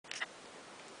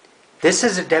This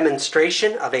is a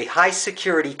demonstration of a high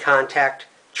security contact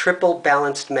triple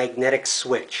balanced magnetic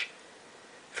switch.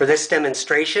 For this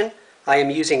demonstration, I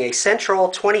am using a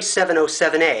Sentrol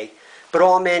 2707A, but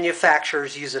all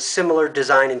manufacturers use a similar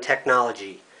design and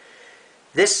technology.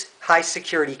 This high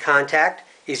security contact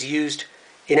is used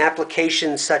in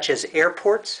applications such as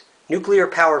airports, nuclear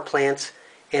power plants,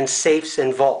 and safes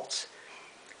and vaults.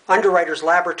 Underwriters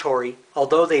Laboratory,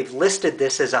 although they've listed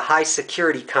this as a high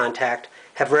security contact,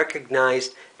 have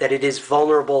recognized that it is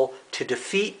vulnerable to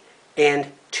defeat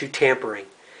and to tampering.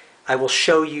 I will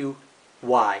show you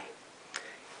why.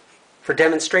 For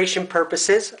demonstration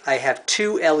purposes, I have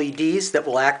two LEDs that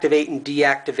will activate and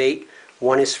deactivate.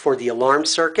 One is for the alarm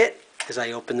circuit. As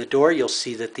I open the door, you'll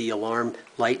see that the alarm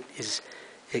light is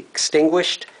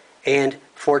extinguished, and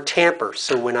for tamper.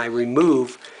 So when I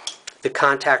remove the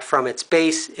contact from its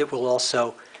base, it will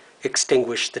also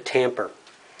extinguish the tamper.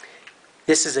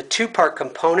 This is a two-part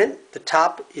component. The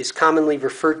top is commonly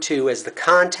referred to as the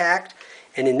contact,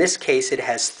 and in this case it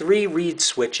has 3 reed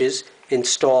switches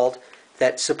installed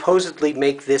that supposedly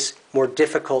make this more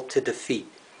difficult to defeat.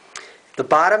 The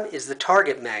bottom is the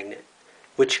target magnet,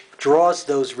 which draws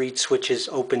those reed switches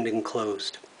opened and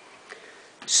closed.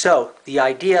 So the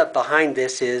idea behind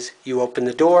this is you open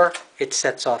the door, it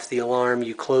sets off the alarm,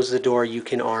 you close the door, you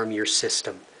can arm your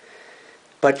system.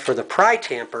 But for the pry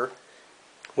tamper,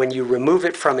 when you remove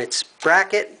it from its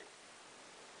bracket,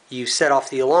 you set off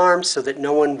the alarm so that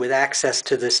no one with access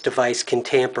to this device can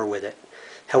tamper with it.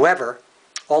 However,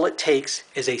 all it takes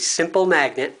is a simple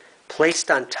magnet placed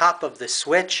on top of the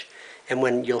switch, and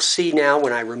when you'll see now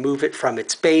when I remove it from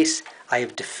its base, I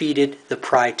have defeated the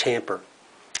pry tamper.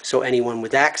 So anyone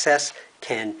with access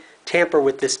can tamper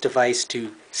with this device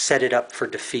to set it up for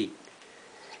defeat.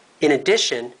 In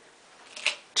addition,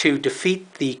 to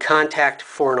defeat the contact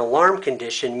for an alarm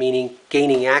condition, meaning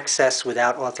gaining access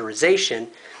without authorization,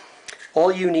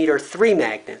 all you need are 3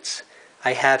 magnets.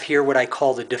 I have here what I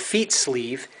call the defeat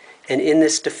sleeve, and in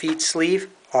this defeat sleeve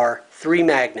are 3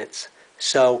 magnets.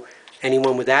 So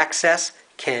anyone with access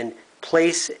can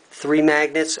place 3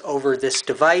 magnets over this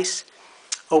device,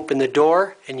 open the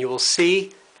door, and you will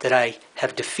see that I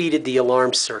have defeated the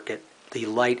alarm circuit. The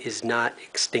light is not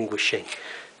extinguishing.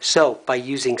 So by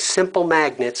using simple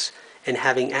magnets and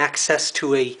having access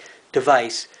to a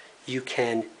device, you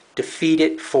can defeat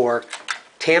it for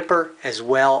tamper as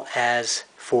well as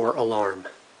for alarm.